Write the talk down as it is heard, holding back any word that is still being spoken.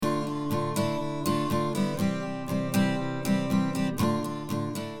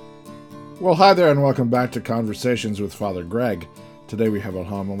Well, hi there, and welcome back to Conversations with Father Greg. Today we have a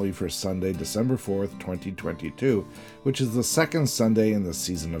homily for Sunday, December 4th, 2022, which is the second Sunday in the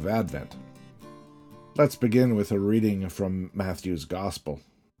season of Advent. Let's begin with a reading from Matthew's Gospel.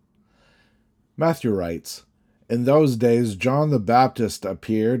 Matthew writes, "In those days John the Baptist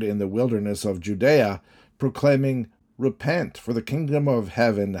appeared in the wilderness of Judea, proclaiming, 'Repent, for the kingdom of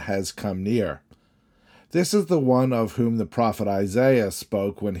heaven has come near.' This is the one of whom the prophet Isaiah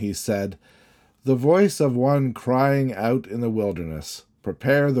spoke when he said, 'The voice of one crying out in the wilderness,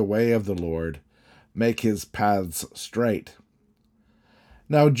 prepare the way of the Lord, make his paths straight.'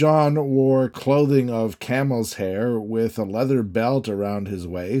 Now John wore clothing of camel's hair with a leather belt around his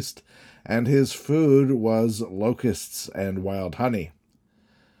waist, and his food was locusts and wild honey.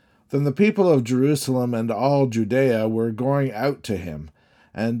 Then the people of Jerusalem and all Judea were going out to him,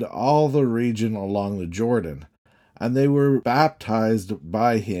 and all the region along the Jordan, and they were baptized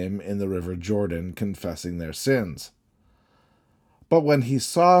by him in the river Jordan, confessing their sins. But when he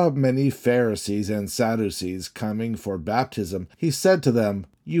saw many Pharisees and Sadducees coming for baptism, he said to them,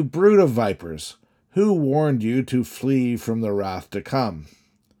 'You brood of vipers, who warned you to flee from the wrath to come?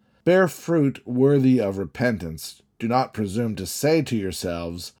 Bear fruit worthy of repentance. Do not presume to say to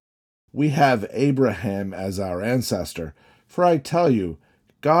yourselves, "We have Abraham as our ancestor," for I tell you,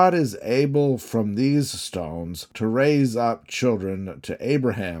 God is able from these stones to raise up children to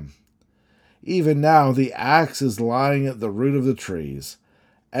Abraham. Even now the axe is lying at the root of the trees.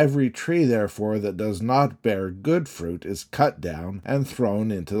 Every tree, therefore, that does not bear good fruit is cut down and thrown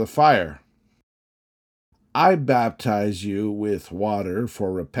into the fire. I baptize you with water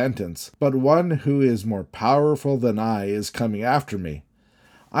for repentance, but one who is more powerful than I is coming after me.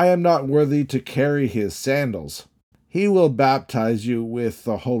 I am not worthy to carry his sandals. He will baptize you with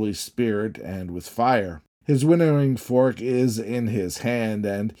the Holy Spirit and with fire. His winnowing fork is in his hand,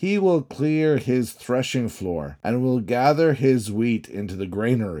 and he will clear his threshing floor, and will gather his wheat into the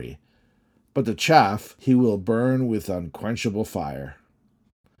granary. But the chaff he will burn with unquenchable fire."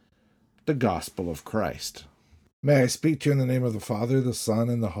 The Gospel of Christ. May I speak to you in the name of the Father, the Son,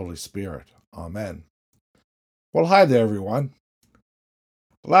 and the Holy Spirit. Amen. Well, hi there, everyone.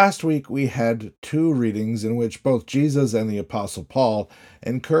 Last week we had two readings in which both Jesus and the Apostle Paul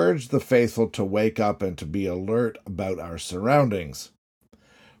encouraged the faithful to wake up and to be alert about our surroundings.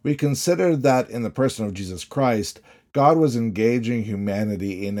 We considered that in the person of Jesus Christ, God was engaging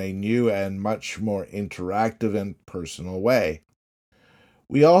humanity in a new and much more interactive and personal way.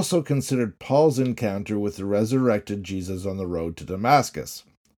 We also considered Paul's encounter with the resurrected Jesus on the road to Damascus.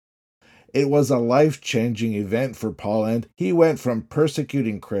 It was a life-changing event for Paul, and he went from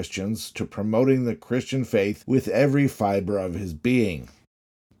persecuting Christians to promoting the Christian faith with every fiber of his being.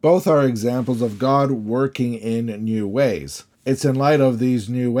 Both are examples of God working in new ways. It's in light of these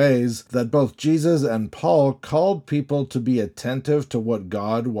new ways that both Jesus and Paul called people to be attentive to what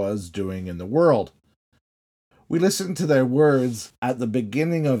God was doing in the world. We listen to their words at the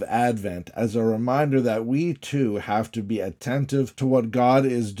beginning of Advent as a reminder that we too have to be attentive to what God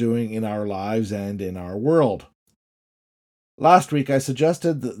is doing in our lives and in our world. Last week I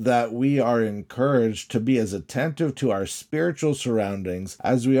suggested that we are encouraged to be as attentive to our spiritual surroundings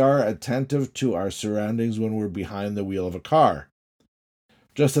as we are attentive to our surroundings when we're behind the wheel of a car.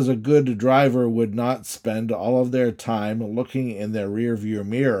 Just as a good driver would not spend all of their time looking in their rearview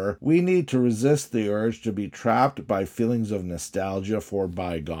mirror, we need to resist the urge to be trapped by feelings of nostalgia for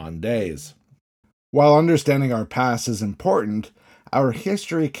bygone days. While understanding our past is important, our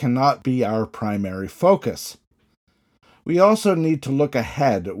history cannot be our primary focus. We also need to look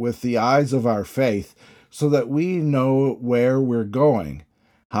ahead with the eyes of our faith so that we know where we're going,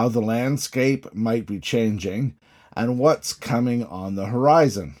 how the landscape might be changing, and what's coming on the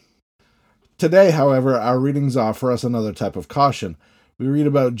horizon. Today, however, our readings offer us another type of caution. We read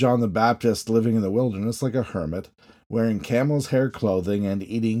about John the Baptist living in the wilderness like a hermit, wearing camel's hair clothing and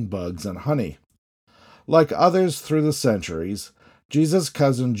eating bugs and honey. Like others through the centuries, Jesus'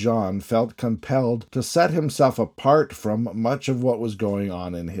 cousin John felt compelled to set himself apart from much of what was going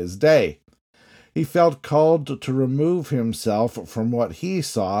on in his day. He felt called to remove himself from what he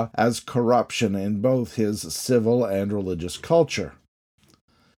saw as corruption in both his civil and religious culture.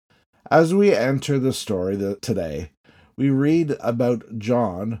 As we enter the story today, we read about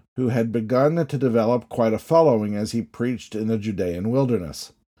John, who had begun to develop quite a following as he preached in the Judean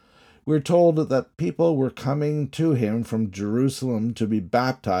wilderness. We're told that people were coming to him from Jerusalem to be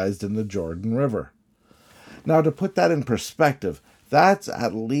baptized in the Jordan River. Now, to put that in perspective, that's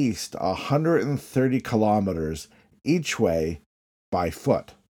at least 130 kilometers each way by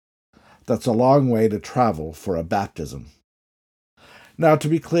foot. That's a long way to travel for a baptism. Now, to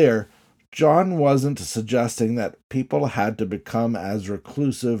be clear, John wasn't suggesting that people had to become as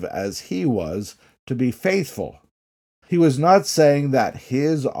reclusive as he was to be faithful. He was not saying that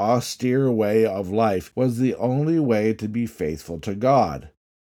his austere way of life was the only way to be faithful to God.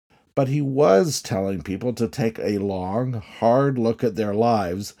 But he was telling people to take a long, hard look at their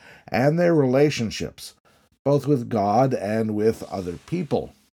lives and their relationships, both with God and with other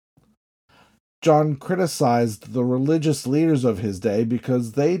people. John criticized the religious leaders of his day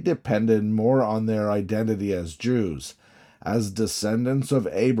because they depended more on their identity as Jews, as descendants of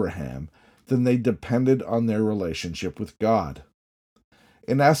Abraham, than they depended on their relationship with God.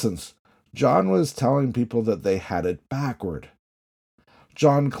 In essence, John was telling people that they had it backward.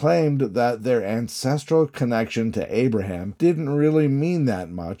 John claimed that their ancestral connection to Abraham didn't really mean that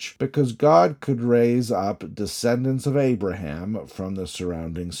much because God could raise up descendants of Abraham from the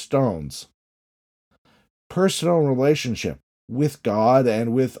surrounding stones. Personal relationship with God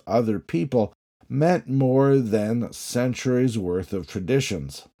and with other people meant more than centuries worth of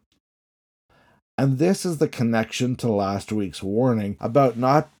traditions. And this is the connection to last week's warning about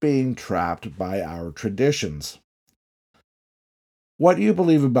not being trapped by our traditions. What you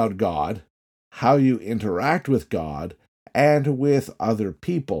believe about God, how you interact with God, and with other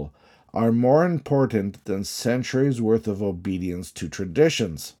people are more important than centuries worth of obedience to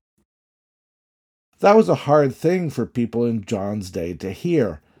traditions. That was a hard thing for people in John's day to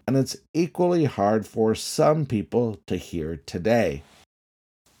hear, and it's equally hard for some people to hear today.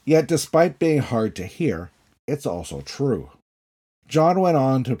 Yet, despite being hard to hear, it's also true. John went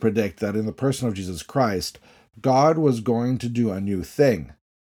on to predict that in the person of Jesus Christ, God was going to do a new thing.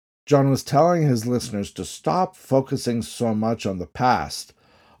 John was telling his listeners to stop focusing so much on the past,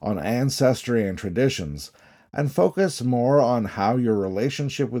 on ancestry and traditions, and focus more on how your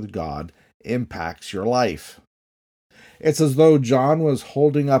relationship with God impacts your life. It's as though John was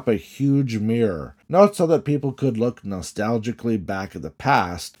holding up a huge mirror, not so that people could look nostalgically back at the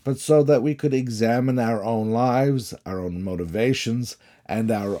past, but so that we could examine our own lives, our own motivations,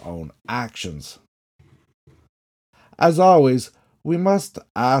 and our own actions. As always, we must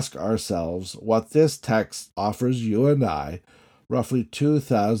ask ourselves what this text offers you and I roughly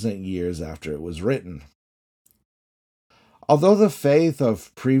 2,000 years after it was written. Although the faith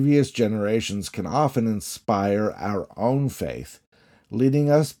of previous generations can often inspire our own faith, leading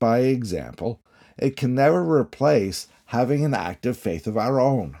us by example, it can never replace having an active faith of our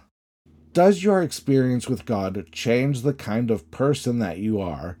own. Does your experience with God change the kind of person that you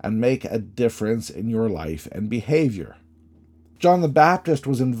are and make a difference in your life and behavior? John the Baptist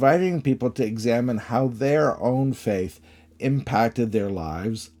was inviting people to examine how their own faith impacted their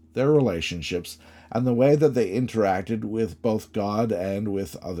lives, their relationships, and the way that they interacted with both God and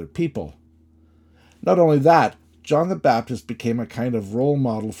with other people. Not only that, John the Baptist became a kind of role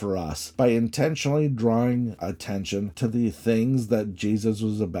model for us by intentionally drawing attention to the things that Jesus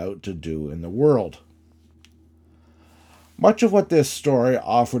was about to do in the world. Much of what this story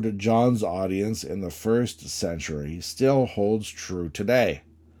offered John's audience in the first century still holds true today.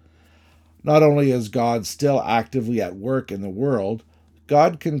 Not only is God still actively at work in the world,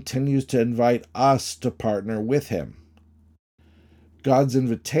 God continues to invite us to partner with Him. God's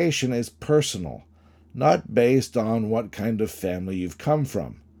invitation is personal, not based on what kind of family you've come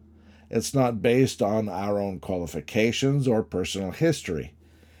from. It's not based on our own qualifications or personal history.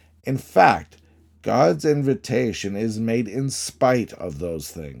 In fact, God's invitation is made in spite of those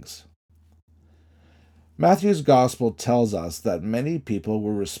things. Matthew's Gospel tells us that many people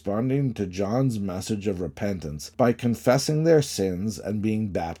were responding to John's message of repentance by confessing their sins and being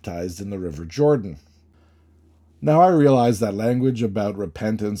baptized in the River Jordan. Now I realize that language about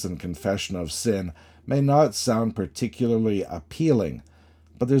repentance and confession of sin may not sound particularly appealing,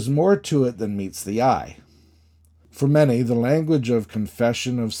 but there's more to it than meets the eye. For many, the language of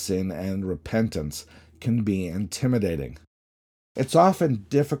confession of sin and repentance can be intimidating. It's often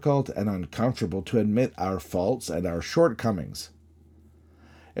difficult and uncomfortable to admit our faults and our shortcomings.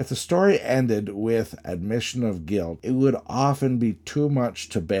 If the story ended with admission of guilt, it would often be too much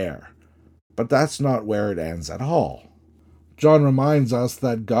to bear. But that's not where it ends at all. John reminds us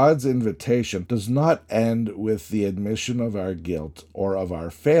that God's invitation does not end with the admission of our guilt or of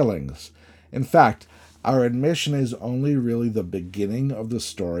our failings. In fact, our admission is only really the beginning of the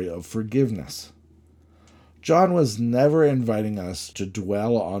story of forgiveness. John was never inviting us to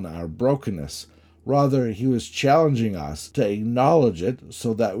dwell on our brokenness. Rather, he was challenging us to acknowledge it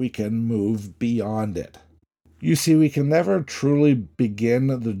so that we can move beyond it. You see, we can never truly begin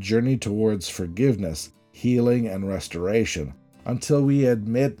the journey towards forgiveness, healing, and restoration until we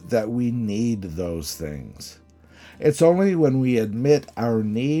admit that we need those things. It's only when we admit our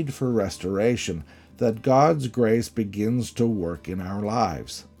need for restoration that God's grace begins to work in our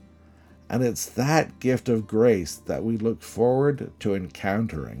lives. And it's that gift of grace that we look forward to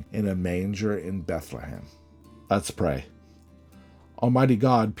encountering in a manger in Bethlehem. Let's pray. Almighty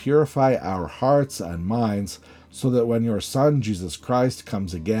God, purify our hearts and minds so that when your Son, Jesus Christ,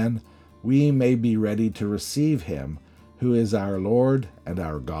 comes again, we may be ready to receive him, who is our Lord and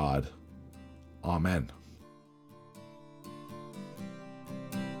our God. Amen.